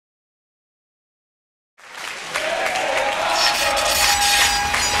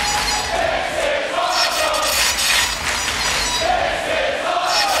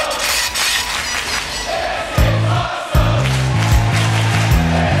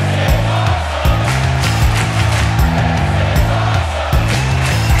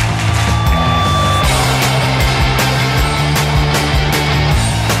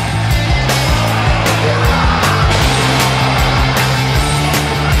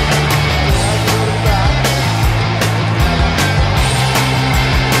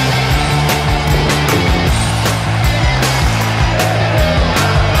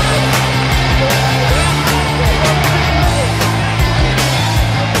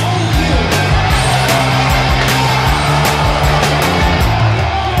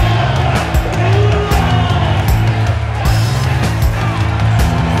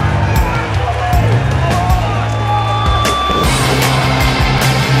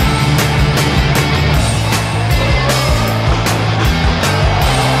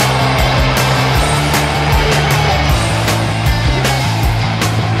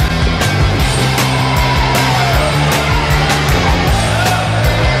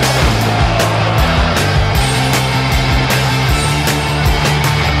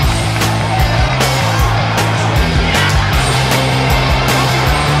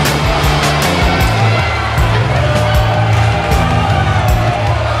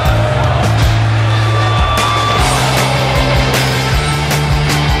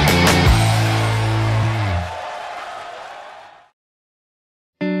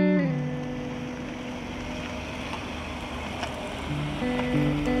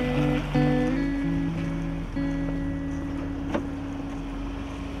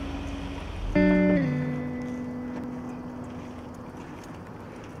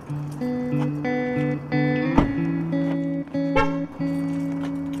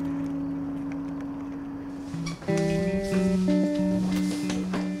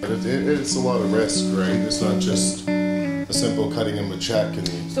it's a lot of risk, right? It's not just a simple cutting him a check.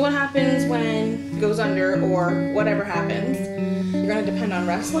 So what happens when he goes under or whatever happens? You're going to depend on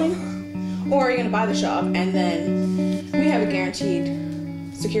wrestling, or you're going to buy the shop, and then we have a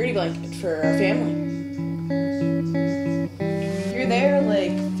guaranteed security blanket for our family. You're there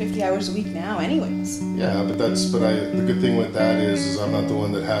like 50 hours a week now anyways. Yeah, but the good thing with that is I'm not the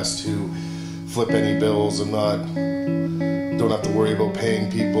one that has to flip any bills. Don't have to worry about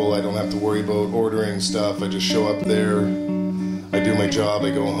paying people. I don't have to worry about ordering stuff. I just show up there, I do my job, I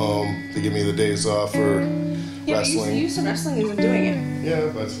go home, they give me the days off for wrestling. But you said wrestling isn't doing it.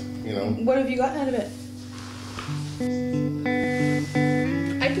 Yeah, but, What have you gotten out of it?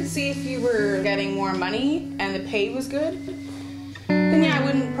 I could see if you were getting more money and the pay was good, then yeah, I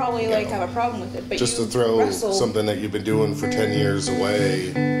wouldn't probably have a problem with it. But just to throw something that you've been doing for 10 years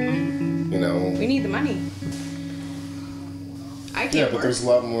away, We need the money. But there's a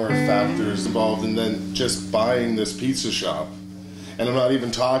lot more factors involved than just buying this pizza shop. And I'm not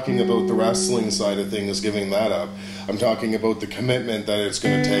even talking about the wrestling side of things, giving that up. I'm talking about the commitment that it's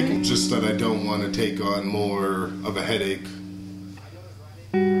going to take, and just that I don't want to take on more of a headache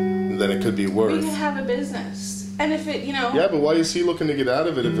than it could be worth. We can have a business. And if it, Yeah, but why is he looking to get out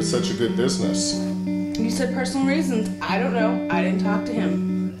of it if it's such a good business? You said personal reasons. I don't know. I didn't talk to him.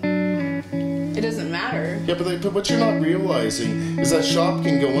 It doesn't matter. Yeah, but what you're not realizing is that shop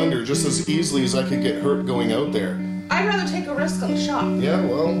can go under just as easily as I could get hurt going out there. I'd rather take a risk on the shop. Yeah,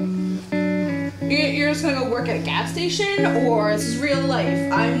 well... You're just gonna go work at a gas station, or this is real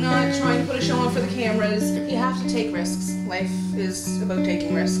life? I'm not trying to put a show on for the cameras. You have to take risks. Life is about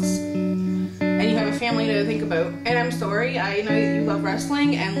taking risks. And you have a family to think about. And I'm sorry, I know that you love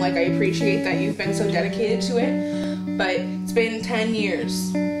wrestling, and I appreciate that you've been so dedicated to it, but it's been 10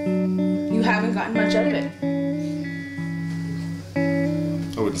 years. You haven't gotten much out of it.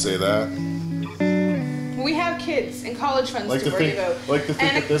 I wouldn't say that. We have kids and college funds to worry about.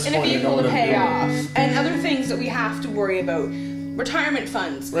 At this and point, a vehicle to pay off. And other things that we have to worry about. Retirement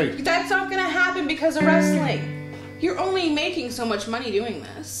funds. Right. That's not going to happen because of wrestling. You're only making so much money doing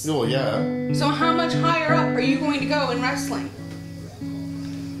this. Oh, yeah. So how much higher up are you going to go in wrestling?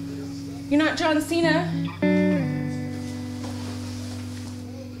 You're not John Cena.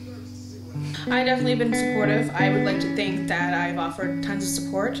 I've definitely been supportive. I would like to think that I've offered tons of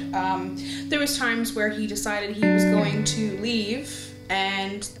support. There was times where he decided he was going to leave,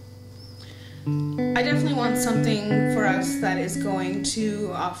 and I definitely want something for us that is going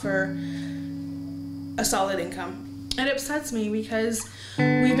to offer a solid income. It upsets me because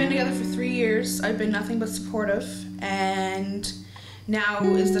we've been together for 3 years. I've been nothing but supportive, and now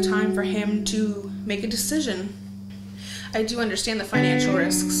is the time for him to make a decision. I do understand the financial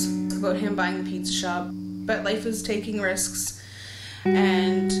risks about him buying the pizza shop, but life is taking risks,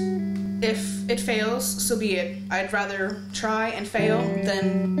 and if it fails, so be it. I'd rather try and fail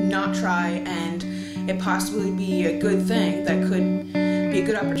than not try and it possibly be a good thing that could be a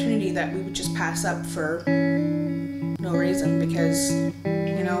good opportunity that we would just pass up for no reason, because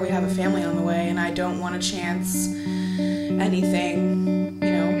we have a family on the way, and I don't want to chance anything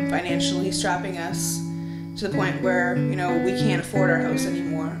financially strapping us to the point where, we can't afford our house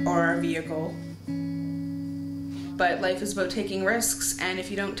anymore or our vehicle. But life is about taking risks, and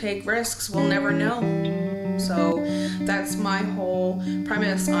if you don't take risks, we'll never know. So that's my whole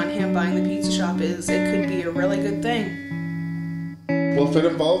premise on him buying the pizza shop, is it could be a really good thing. Well, if it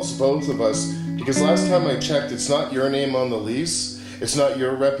involves both of us, because last time I checked, it's not your name on the lease. It's not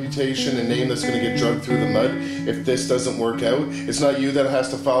your reputation and name that's going to get dragged through the mud if this doesn't work out. It's not you that has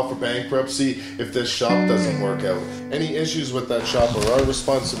to file for bankruptcy if this shop doesn't work out. Any issues with that shop are our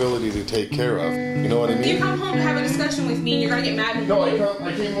responsibility to take care of. You know what I mean? You come home to have a discussion with me and you're going to get mad at me. No, I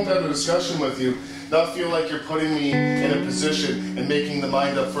came home to have a discussion with you, not feel like you're putting me in a position and making the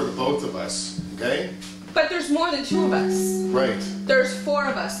mind up for the both of us, okay? But there's more than 2 of us. Right. There's 4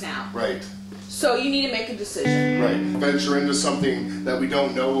 of us now. Right. So you need to make a decision. Right. Venture into something that we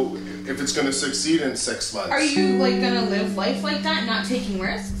don't know if it's going to succeed in 6 months. Are you going to live life like that, not taking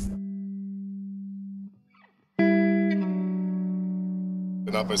risks?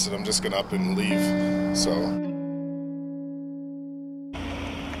 I said I'm just going to up and leave, so...